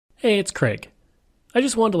Hey, it's Craig. I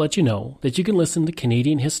just wanted to let you know that you can listen to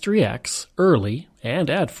Canadian History X early and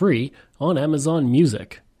ad-free on Amazon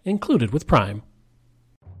Music, included with Prime.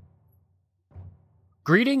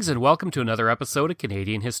 Greetings and welcome to another episode of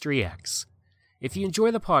Canadian History X. If you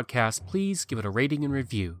enjoy the podcast, please give it a rating and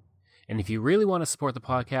review. And if you really want to support the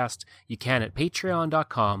podcast, you can at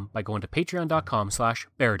patreon.com by going to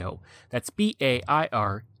patreon.com/Bairdo. That's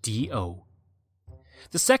B-A-I-R-D-O.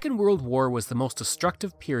 The Second World War was the most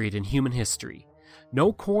destructive period in human history.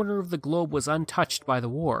 No corner of the globe was untouched by the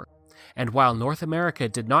war, and while North America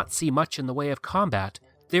did not see much in the way of combat,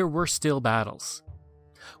 there were still battles.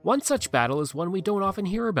 One such battle is one we don't often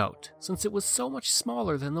hear about, since it was so much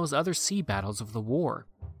smaller than those other sea battles of the war.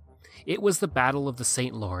 It was the Battle of the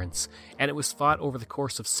St. Lawrence, and it was fought over the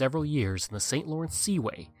course of several years in the St. Lawrence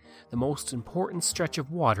Seaway, the most important stretch of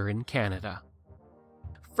water in Canada.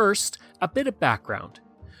 First, a bit of background.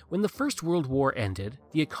 When the First World War ended,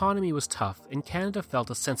 the economy was tough and Canada felt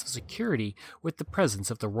a sense of security with the presence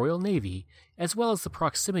of the Royal Navy, as well as the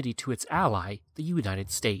proximity to its ally, the United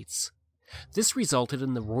States. This resulted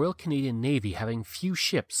in the Royal Canadian Navy having few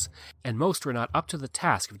ships, and most were not up to the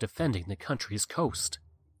task of defending the country's coast.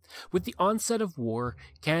 With the onset of war,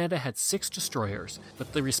 Canada had 6 destroyers,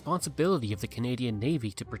 but the responsibility of the Canadian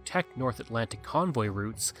Navy to protect North Atlantic convoy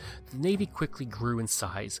routes, the Navy quickly grew in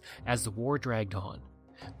size as the war dragged on.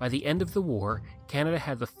 By the end of the war, Canada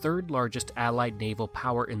had the 3rd largest Allied naval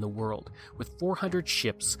power in the world, with 400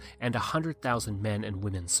 ships and 100,000 men and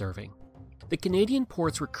women serving. The Canadian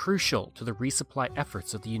ports were crucial to the resupply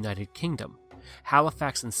efforts of the United Kingdom.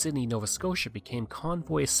 Halifax and Sydney, Nova Scotia became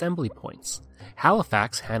convoy assembly points.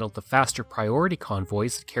 Halifax handled the faster priority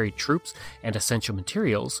convoys that carried troops and essential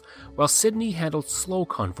materials, while Sydney handled slow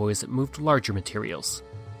convoys that moved larger materials.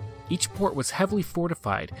 Each port was heavily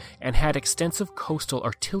fortified and had extensive coastal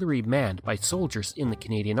artillery manned by soldiers in the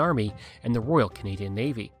Canadian Army and the Royal Canadian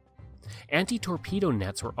Navy. Anti-torpedo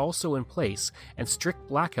nets were also in place, and strict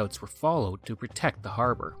blackouts were followed to protect the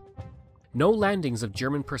harbor. No landings of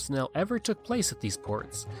German personnel ever took place at these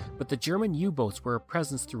ports, but the German U-boats were a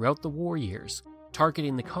presence throughout the war years,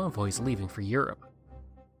 targeting the convoys leaving for Europe.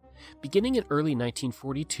 Beginning in early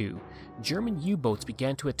 1942, German U-boats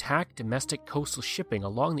began to attack domestic coastal shipping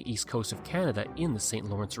along the east coast of Canada in the St.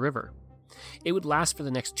 Lawrence River. It would last for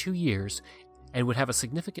the next 2 years and would have a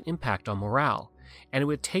significant impact on morale, and it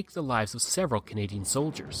would take the lives of several Canadian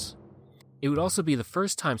soldiers. It would also be the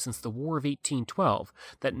first time since the War of 1812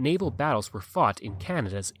 that naval battles were fought in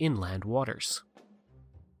Canada's inland waters.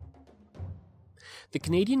 The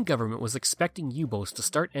Canadian government was expecting U-boats to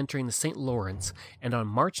start entering the St. Lawrence, and on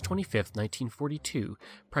March 25, 1942,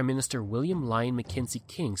 Prime Minister William Lyon Mackenzie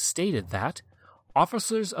King stated that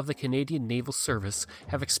officers of the Canadian Naval Service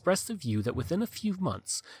have expressed the view that within a few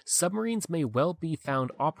months, submarines may well be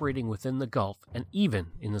found operating within the Gulf and even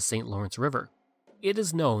in the St. Lawrence River. It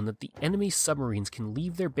is known that the enemy submarines can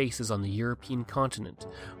leave their bases on the European continent,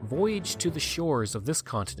 voyage to the shores of this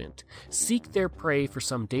continent, seek their prey for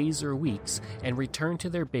some days or weeks, and return to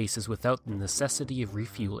their bases without the necessity of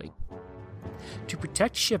refueling. To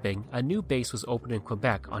protect shipping, a new base was opened in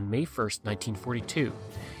Quebec on May 1, 1942.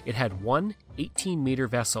 It had one 18-meter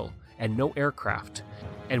vessel and no aircraft,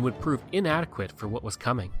 and would prove inadequate for what was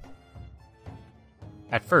coming.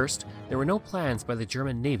 At first, there were no plans by the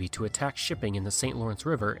German Navy to attack shipping in the St. Lawrence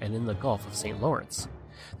River and in the Gulf of St. Lawrence.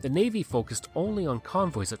 The Navy focused only on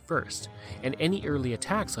convoys at first, and any early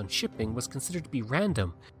attacks on shipping was considered to be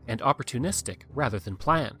random and opportunistic rather than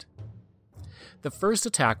planned. The first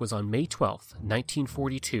attack was on May 12,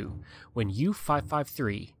 1942, when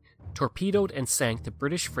U-553 torpedoed and sank the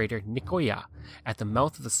British freighter Nicoya at the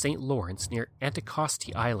mouth of the St. Lawrence near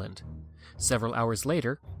Anticosti Island. Several hours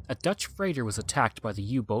later, a Dutch freighter was attacked by the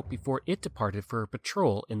U-boat before it departed for a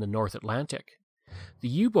patrol in the North Atlantic. The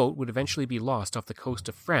U-boat would eventually be lost off the coast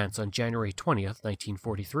of France on January 20,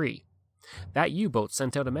 1943. That U-boat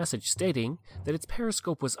sent out a message stating that its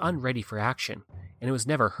periscope was unready for action, and it was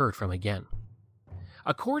never heard from again.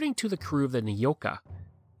 According to the crew of the Nyoka,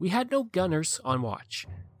 we had no gunners on watch.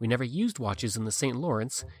 We never used watches in the St.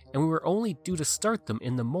 Lawrence, and we were only due to start them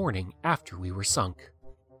in the morning after we were sunk.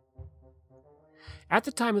 At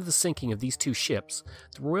the time of the sinking of these 2 ships,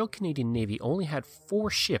 the Royal Canadian Navy only had 4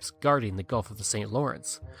 ships guarding the Gulf of the St.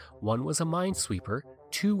 Lawrence. 1 was a minesweeper,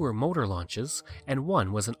 2 were motor launches, and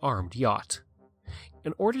 1 was an armed yacht.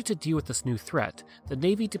 In order to deal with this new threat, the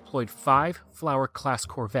Navy deployed 5 Flower-class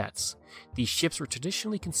corvettes. These ships were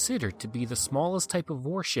traditionally considered to be the smallest type of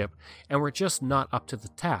warship and were just not up to the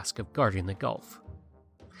task of guarding the Gulf.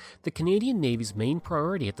 The Canadian Navy's main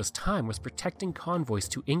priority at this time was protecting convoys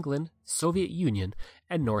to England, Soviet Union,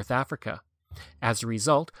 and North Africa. As a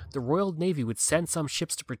result, the Royal Navy would send some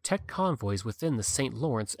ships to protect convoys within the St.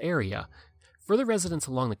 Lawrence area. For the residents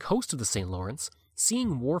along the coast of the St. Lawrence,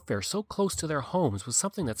 seeing warfare so close to their homes was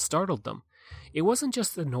something that startled them. It wasn't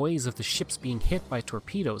just the noise of the ships being hit by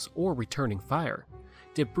torpedoes or returning fire.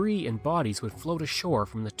 Debris and bodies would float ashore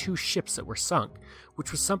from the 2 ships that were sunk,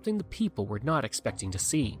 which was something the people were not expecting to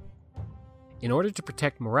see. In order to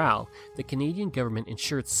protect morale, the Canadian government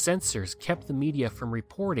ensured censors kept the media from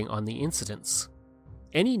reporting on the incidents.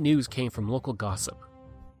 Any news came from local gossip.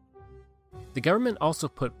 The government also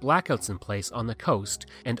put blackouts in place on the coast,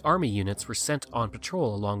 and army units were sent on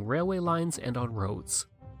patrol along railway lines and on roads.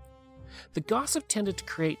 The gossip tended to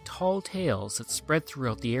create tall tales that spread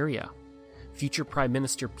throughout the area. Future Prime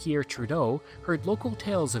Minister Pierre Trudeau heard local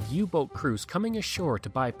tales of U-boat crews coming ashore to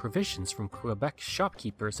buy provisions from Quebec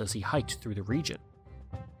shopkeepers as he hiked through the region.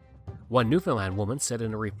 One Newfoundland woman said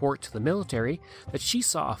in a report to the military that she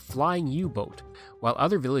saw a flying U-boat, while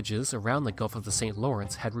other villages around the Gulf of the St.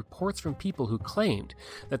 Lawrence had reports from people who claimed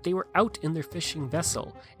that they were out in their fishing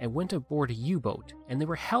vessel and went aboard a U-boat, and they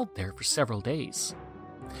were held there for several days.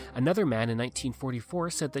 Another man in 1944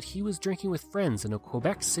 said that he was drinking with friends in a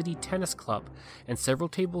Quebec City tennis club, and several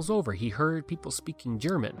tables over he heard people speaking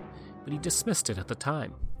German, but he dismissed it at the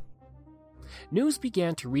time. News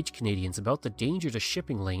began to reach Canadians about the danger to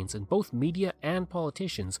shipping lanes, and both media and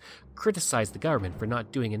politicians criticized the government for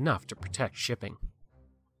not doing enough to protect shipping.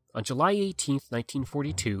 On July 18,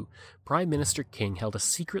 1942, Prime Minister King held a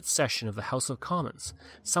secret session of the House of Commons,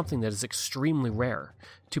 something that is extremely rare,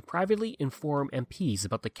 to privately inform MPs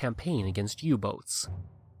about the campaign against U-boats.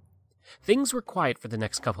 Things were quiet for the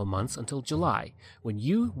next couple months until July, when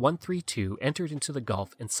U-132 entered into the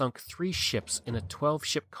Gulf and sunk 3 ships in a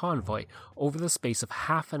 12-ship convoy over the space of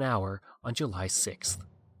half an hour on July 6th.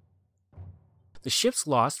 The ships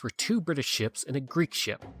lost were 2 British ships and a Greek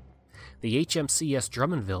ship. The HMCS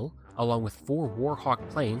Drummondville, along with 4 Warhawk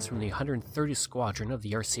planes from the 130th Squadron of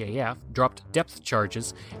the RCAF, dropped depth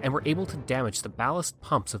charges and were able to damage the ballast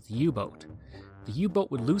pumps of the U-boat. The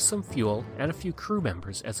U-boat would lose some fuel and a few crew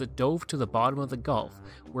members as it dove to the bottom of the Gulf,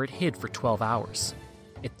 where it hid for 12 hours.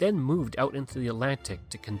 It then moved out into the Atlantic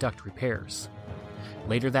to conduct repairs.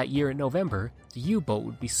 Later that year in November, the U-boat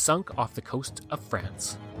would be sunk off the coast of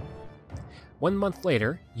France. 1 month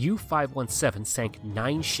later, U-517 sank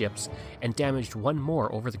 9 ships and damaged 1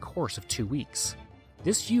 more over the course of 2 weeks.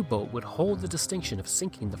 This U-boat would hold the distinction of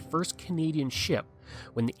sinking the first Canadian ship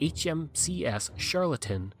when the HMCS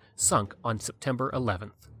Charlatan sunk on September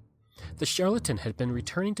 11th. The Charlatan had been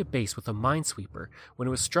returning to base with a minesweeper when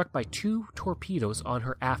it was struck by 2 torpedoes on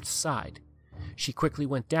her aft side. She quickly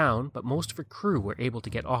went down, but most of her crew were able to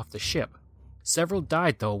get off the ship. Several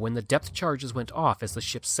died, though, when the depth charges went off as the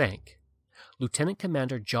ship sank. Lieutenant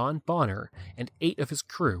Commander John Bonner and 8 of his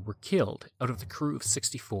crew were killed out of the crew of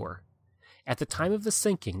 64. At the time of the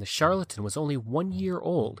sinking, the Charlatan was only 1 year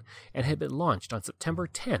old and had been launched on September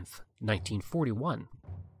 10th, 1941.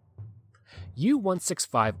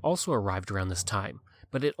 U-165 also arrived around this time,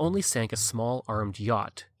 but it only sank a small armed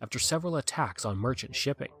yacht after several attacks on merchant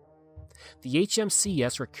shipping. The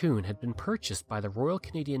HMCS Raccoon had been purchased by the Royal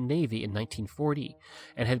Canadian Navy in 1940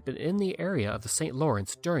 and had been in the area of the St.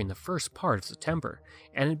 Lawrence during the first part of September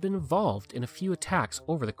and had been involved in a few attacks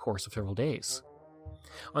over the course of several days.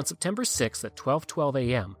 On September 6th at 12:12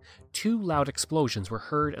 a.m., 2 loud explosions were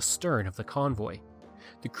heard astern of the convoy.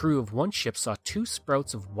 The crew of one ship saw 2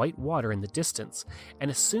 sprouts of white water in the distance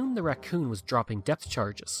and assumed the Raccoon was dropping depth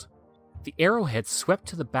charges. The arrowhead swept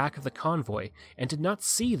to the back of the convoy and did not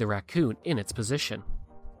see the Raccoon in its position.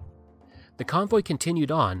 The convoy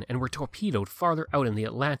continued on and were torpedoed farther out in the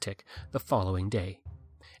Atlantic the following day.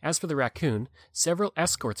 As for the Raccoon, several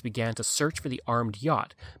escorts began to search for the armed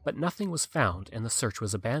yacht, but nothing was found and the search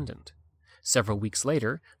was abandoned. Several weeks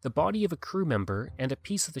later, the body of a crew member and a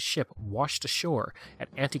piece of the ship washed ashore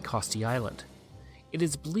at Anticosti Island. It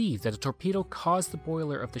is believed that a torpedo caused the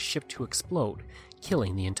boiler of the ship to explode,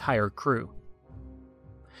 killing the entire crew.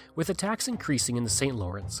 With attacks increasing in the St.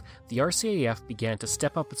 Lawrence, the RCAF began to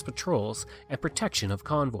step up its patrols and protection of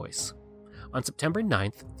convoys. On September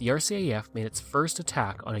 9th, the RCAF made its first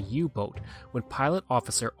attack on a U-boat when pilot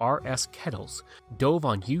officer R.S. Kettles dove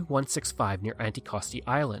on U-165 near Anticosti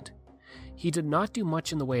Island. He did not do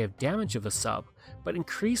much in the way of damage of the sub, but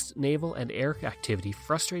increased naval and air activity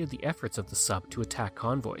frustrated the efforts of the sub to attack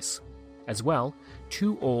convoys. As well,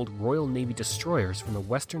 2 old Royal Navy destroyers from the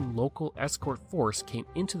Western Local Escort Force came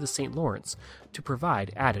into the St. Lawrence to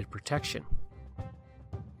provide added protection.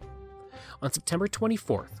 On September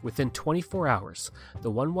 24th, within 24 hours, the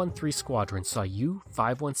 113 Squadron saw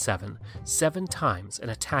U-517 7 times and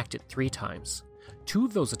attacked it 3 times. Two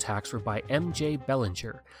of those attacks were by M.J.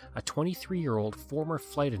 Bellinger, a 23-year-old former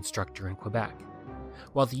flight instructor in Quebec.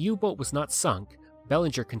 While the U-boat was not sunk,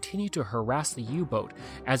 Bellinger continued to harass the U-boat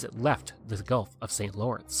as it left the Gulf of St.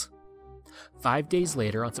 Lawrence. 5 days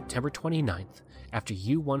later, on September 29th, after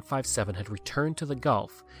U-157 had returned to the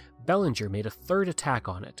Gulf, Bellinger made a third attack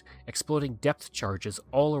on it, exploding depth charges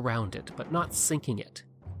all around it, but not sinking it.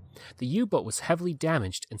 The U-boat was heavily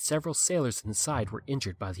damaged and several sailors inside were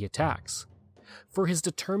injured by the attacks. For his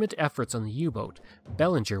determined efforts on the U-boat,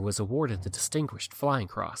 Bellinger was awarded the Distinguished Flying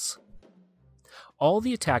Cross. All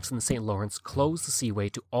the attacks in the St. Lawrence closed the seaway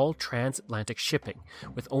to all transatlantic shipping,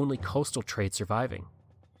 with only coastal trade surviving.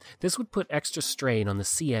 This would put extra strain on the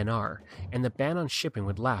CNR, and the ban on shipping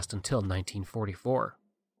would last until 1944.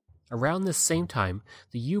 Around this same time,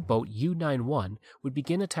 the U-boat U-91 would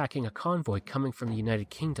begin attacking a convoy coming from the United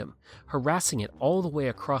Kingdom, harassing it all the way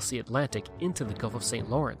across the Atlantic into the Gulf of St.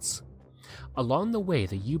 Lawrence. Along the way,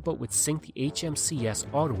 the U-boat would sink the HMCS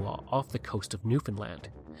Ottawa off the coast of Newfoundland.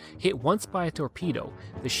 Hit once by a torpedo,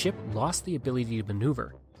 the ship lost the ability to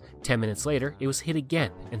maneuver. 10 minutes later, it was hit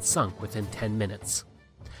again and sunk within 10 minutes.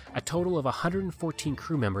 A total of 114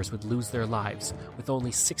 crew members would lose their lives, with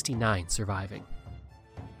only 69 surviving.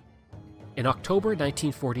 In October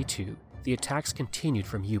 1942, the attacks continued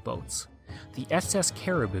from U-boats. The SS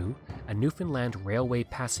Caribou, a Newfoundland Railway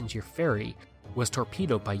passenger ferry, was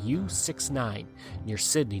torpedoed by U-69 near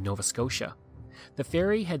Sydney, Nova Scotia. The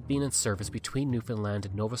ferry had been in service between Newfoundland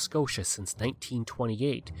and Nova Scotia since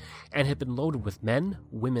 1928 and had been loaded with men,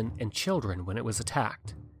 women, and children when it was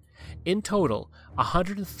attacked. In total,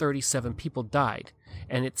 137 people died,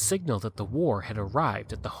 and it signaled that the war had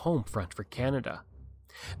arrived at the home front for Canada.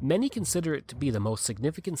 Many consider it to be the most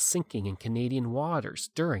significant sinking in Canadian waters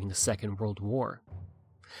during the Second World War.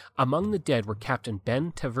 Among the dead were Captain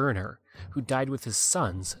Ben Taverner, who died with his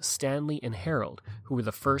sons Stanley and Harold, who were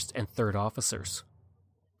the first and third officers.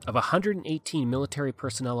 Of 118 military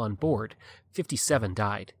personnel on board, 57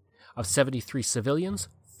 died. Of 73 civilians,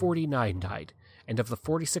 49 died, and of the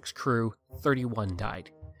 46 crew, 31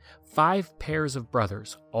 died. 5 pairs of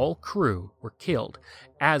brothers, all crew, were killed,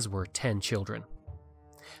 as were 10 children.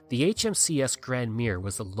 The HMCS Grand Mire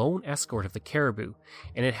was the lone escort of the Caribou,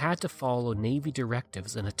 and it had to follow Navy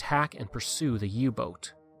directives and attack and pursue the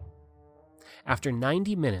U-boat. After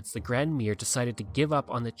 90 minutes, the Grand Mire decided to give up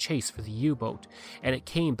on the chase for the U-boat, and it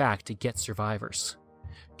came back to get survivors.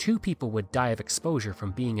 2 people would die of exposure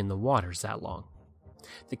from being in the waters that long.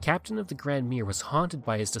 The captain of the Grand Mire was haunted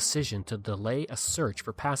by his decision to delay a search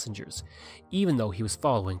for passengers, even though he was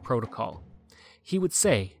following protocol. He would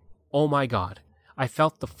say, "Oh my God, I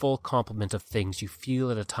felt the full complement of things you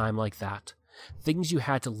feel at a time like that. Things you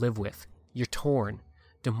had to live with. You're torn,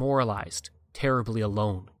 demoralized, terribly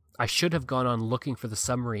alone. I should have gone on looking for the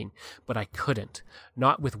submarine, but I couldn't,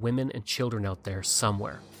 not with women and children out there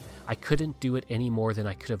somewhere. I couldn't do it any more than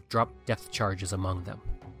I could have dropped depth charges among them."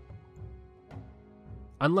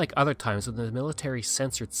 Unlike other times when the military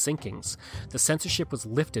censored sinkings, the censorship was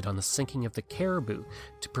lifted on the sinking of the Caribou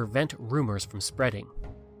to prevent rumors from spreading.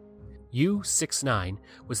 U-69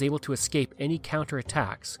 was able to escape any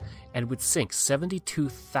counterattacks and would sink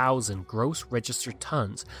 72,000 gross registered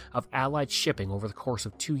tons of Allied shipping over the course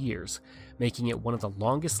of 2 years, making it one of the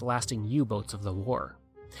longest-lasting U-boats of the war.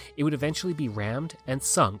 It would eventually be rammed and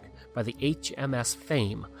sunk by the HMS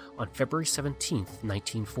Fame on February 17,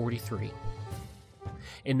 1943.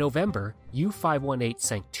 In November, U-518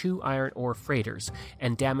 sank 2 iron ore freighters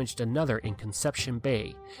and damaged another in Conception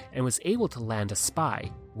Bay, and was able to land a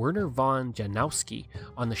spy, Werner von Janowski,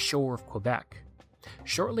 on the shore of Quebec.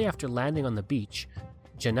 Shortly after landing on the beach,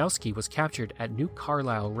 Janowski was captured at New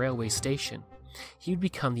Carlisle Railway Station. He would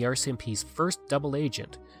become the RCMP's first double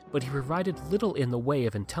agent, but he provided little in the way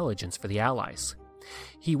of intelligence for the Allies.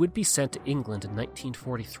 He would be sent to England in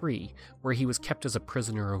 1943, where he was kept as a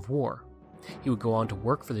prisoner of war. He would go on to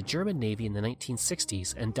work for the German Navy in the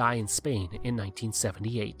 1960s and die in Spain in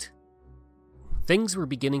 1978. Things were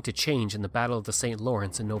beginning to change in the Battle of the St.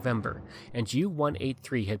 Lawrence in November, and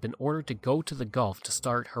U-183 had been ordered to go to the Gulf to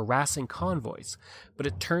start harassing convoys, but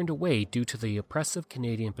it turned away due to the oppressive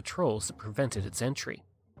Canadian patrols that prevented its entry.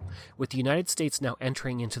 With the United States now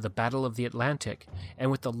entering into the Battle of the Atlantic, and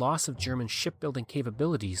with the loss of German shipbuilding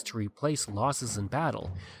capabilities to replace losses in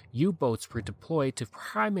battle, U-boats were deployed to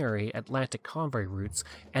primary Atlantic convoy routes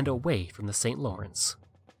and away from the St. Lawrence.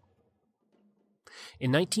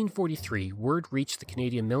 In 1943, word reached the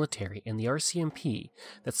Canadian military and the RCMP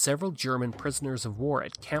that several German prisoners of war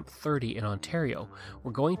at Camp 30 in Ontario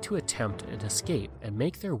were going to attempt an escape and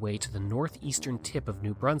make their way to the northeastern tip of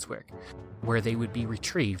New Brunswick, where they would be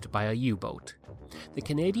retrieved by a U-boat. The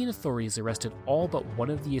Canadian authorities arrested all but one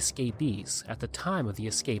of the escapees at the time of the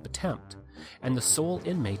escape attempt, and the sole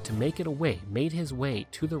inmate to make it away made his way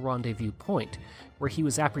to the rendezvous point, where he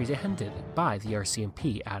was apprehended by the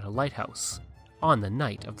RCMP at a lighthouse on the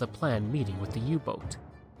night of the planned meeting with the U-boat.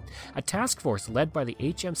 A task force led by the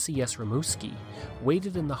HMCS Rimouski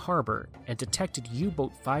waited in the harbor and detected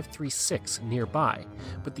U-boat 536 nearby,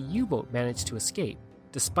 but the U-boat managed to escape,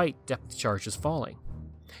 despite depth charges falling.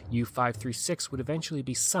 U-536 would eventually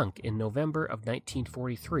be sunk in November of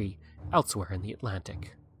 1943 elsewhere in the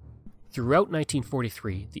Atlantic. Throughout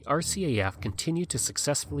 1943, the RCAF continued to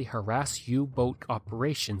successfully harass U-boat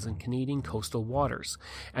operations in Canadian coastal waters,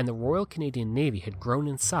 and the Royal Canadian Navy had grown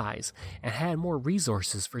in size and had more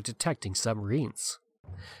resources for detecting submarines.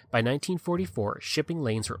 By 1944, shipping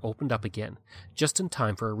lanes were opened up again, just in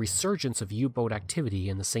time for a resurgence of U-boat activity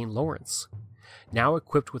in the St. Lawrence. Now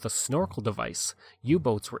equipped with a snorkel device,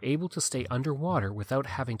 U-boats were able to stay underwater without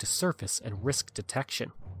having to surface and risk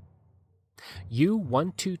detection.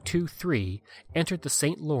 U-1223 entered the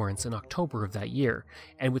St. Lawrence in October of that year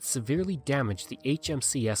and would severely damage the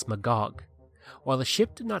HMCS Magog. While the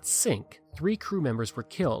ship did not sink, 3 crew members were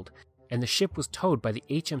killed, and the ship was towed by the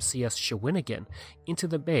HMCS Shawinigan into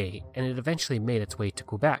the bay, and it eventually made its way to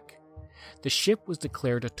Quebec. The ship was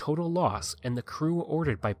declared a total loss, and the crew were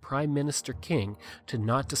ordered by Prime Minister King to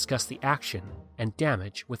not discuss the action and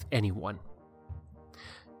damage with anyone.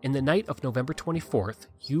 In the night of November 24th,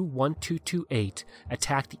 U-1228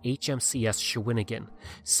 attacked the HMCS Shawinigan,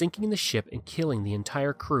 sinking the ship and killing the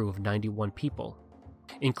entire crew of 91 people.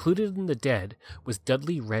 Included in the dead was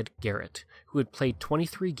Dudley Red Garrett, who had played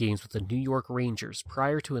 23 games with the New York Rangers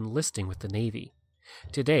prior to enlisting with the Navy.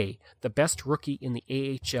 Today, the best rookie in the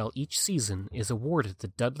AHL each season is awarded the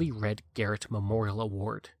Dudley Red Garrett Memorial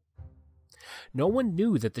Award. No one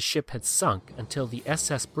knew that the ship had sunk until the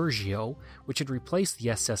SS Burgeo, which had replaced the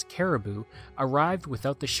SS Caribou, arrived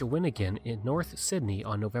without the Shawinigan in North Sydney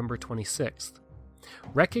on November 26th.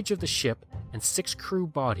 Wreckage of the ship and 6 crew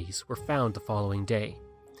bodies were found the following day.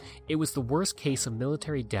 It was the worst case of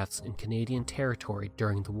military deaths in Canadian territory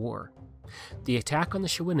during the war. The attack on the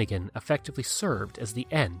Shawinigan effectively served as the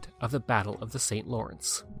end of the Battle of the St.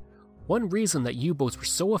 Lawrence. One reason that U-boats were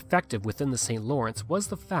so effective within the St. Lawrence was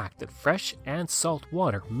the fact that fresh and salt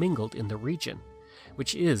water mingled in the region,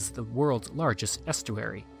 which is the world's largest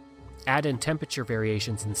estuary. Add in temperature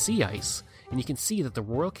variations in sea ice, and you can see that the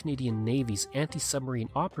Royal Canadian Navy's anti-submarine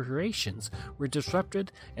operations were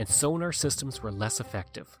disrupted and sonar systems were less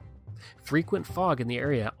effective. Frequent fog in the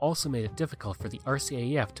area also made it difficult for the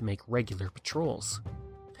RCAF to make regular patrols.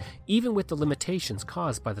 Even with the limitations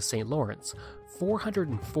caused by the St. Lawrence,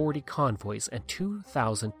 440 convoys and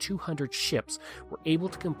 2,200 ships were able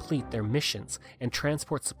to complete their missions and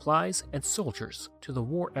transport supplies and soldiers to the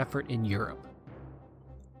war effort in Europe.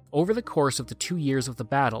 Over the course of the 2 years of the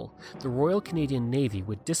battle, the Royal Canadian Navy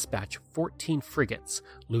would dispatch 14 frigates,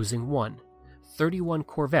 losing 1, 31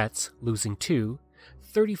 corvettes, losing 2,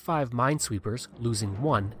 35 minesweepers, losing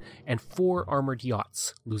 1, and 4 armored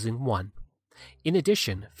yachts, losing 1. In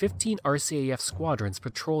addition, 15 RCAF squadrons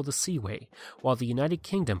patrolled the seaway, while the United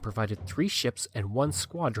Kingdom provided 3 ships and 1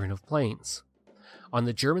 squadron of planes. On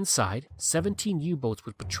the German side, 17 U-boats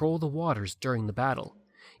would patrol the waters during the battle.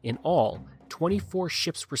 In all, 24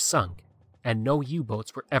 ships were sunk, and no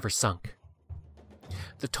U-boats were ever sunk.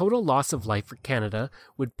 The total loss of life for Canada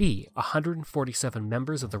would be 147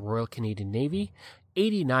 members of the Royal Canadian Navy,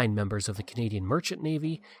 89 members of the Canadian Merchant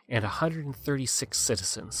Navy, and 136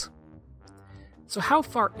 citizens. So how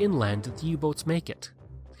far inland did the U-boats make it?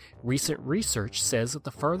 Recent research says that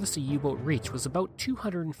the farthest a U-boat reached was about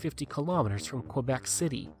 250 kilometers from Quebec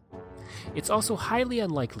City. It's also highly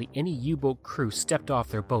unlikely any U-boat crew stepped off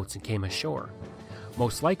their boats and came ashore.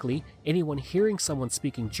 Most likely, anyone hearing someone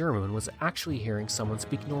speaking German was actually hearing someone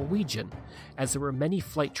speak Norwegian, as there were many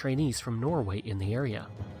flight trainees from Norway in the area.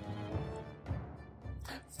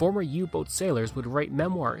 Former U-boat sailors would write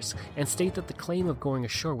memoirs and state that the claim of going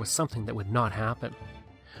ashore was something that would not happen.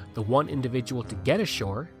 The one individual to get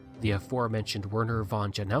ashore, the aforementioned Werner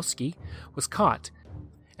von Janowski, was caught,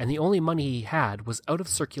 and the only money he had was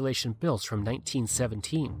out-of-circulation bills from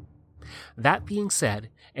 1917. That being said,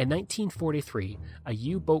 in 1943, a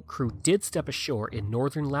U-boat crew did step ashore in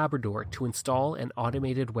northern Labrador to install an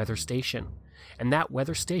automated weather station, and that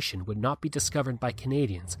weather station would not be discovered by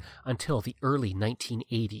Canadians until the early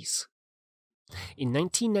 1980s. In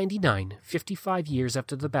 1999, 55 years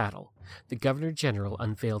after the battle, the Governor-General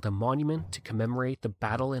unveiled a monument to commemorate the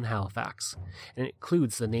battle in Halifax, and it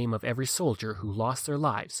includes the name of every soldier who lost their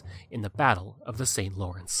lives in the Battle of the St.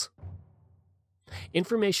 Lawrence.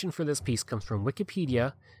 Information for this piece comes from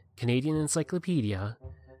Wikipedia, Canadian Encyclopedia,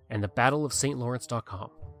 and thebattleofstlawrence.com.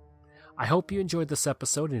 I hope you enjoyed this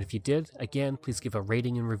episode, and if you did, again, please give a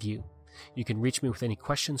rating and review. You can reach me with any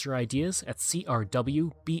questions or ideas at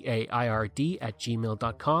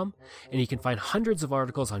crwbaird@gmail.com, and you can find hundreds of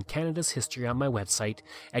articles on Canada's history on my website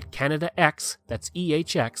at canadax, that's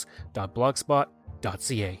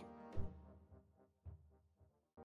ehx.blogspot.ca.